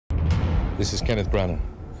This is Kenneth Branagh.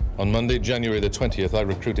 On Monday, January the 20th, I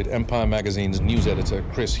recruited Empire magazine's news editor,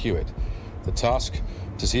 Chris Hewitt. The task?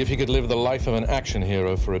 To see if he could live the life of an action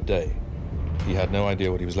hero for a day. He had no idea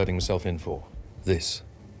what he was letting himself in for. This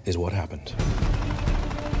is what happened.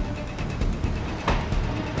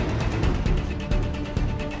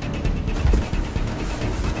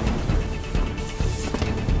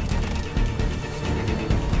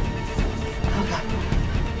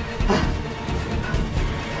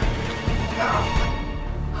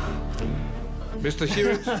 Mr.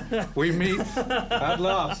 Hewitt, we meet at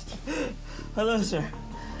last. Hello, sir.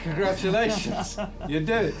 Congratulations. You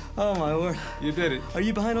did it. Oh, my word. You did it. Are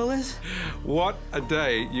you behind all this? What a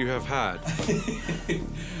day you have had.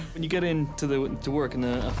 When you get to work and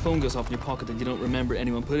a phone goes off in your pocket that you don't remember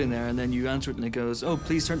anyone put in there, and then you answer it and it goes, "Oh,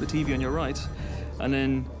 please turn the TV on your right," and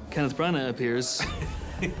then Kenneth Branagh appears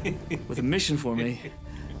with a mission for me,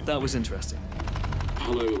 that was interesting.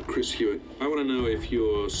 Hello, Chris Hewitt. I want to know if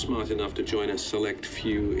you're smart enough to join a select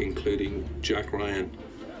few, including Jack Ryan.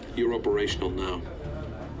 You're operational now.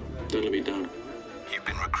 Don't let me down. You've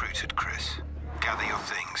been recruited, Chris. Gather your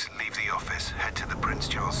things, leave the office, head to the Prince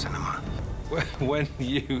Charles Cinema. When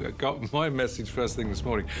you got my message first thing this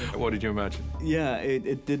morning, what did you imagine? Yeah,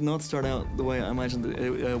 it did not start out the way I imagined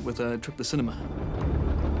it, with a trip to the cinema.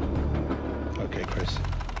 Okay, Chris.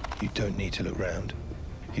 You don't need to look round.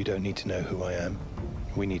 You don't need to know who I am.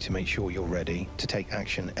 We need to make sure you're ready to take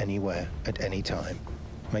action anywhere, at any time.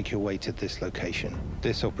 Make your way to this location.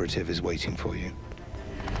 This operative is waiting for you.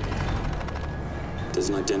 There's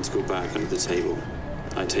an identical bag under the table.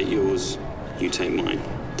 I take yours, you take mine.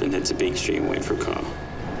 Then head to Beak Street and wait for a car.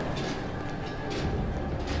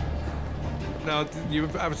 Now,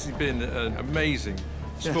 you've obviously been an amazing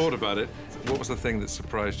sport about it. What was the thing that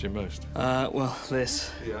surprised you most? Well, this.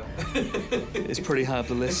 Yeah. It's pretty high up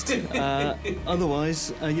the list.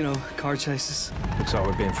 Otherwise, you know, car chases. Looks like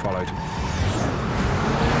we're being followed.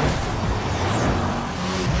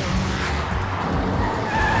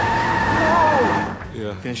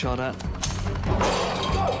 Yeah. Being shot at.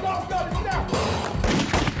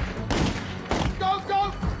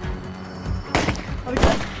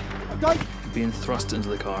 Go! Being thrust into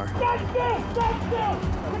the car. Stand still!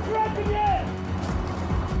 We're dragging you!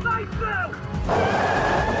 Stay still!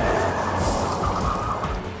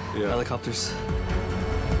 Yeah. Helicopters.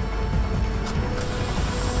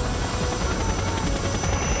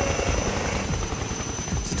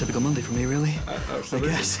 It's a typical Monday for me, really. Absolutely.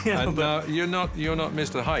 I guess. Yeah, and but... you're not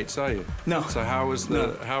Mr. Heights, are you? No. So how was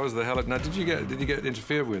the heli? Now, did you get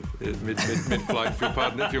interfered with mid-flight? if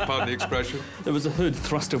you'll pardon the expression. There was a hood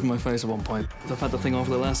thrust over my face at one point. I've had the thing on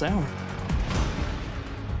for the last hour.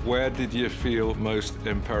 Where did you feel most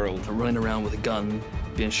imperiled? Running around with a gun,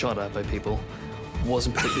 being shot at by people,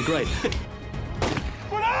 wasn't particularly great.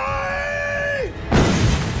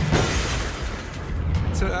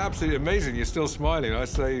 It's absolutely amazing. You're still smiling. I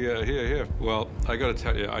say, here. Well, I got to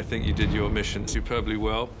tell you, I think you did your mission superbly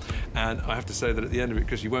well. And I have to say that at the end of it,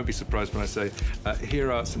 because you won't be surprised when I say,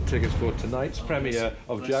 here are some tickets for tonight's premiere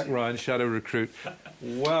of Jack Ryan, Shadow Recruit.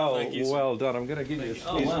 Well done. I'm going to give you a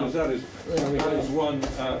squeeze, because that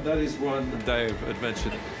is one day of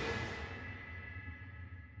adventure.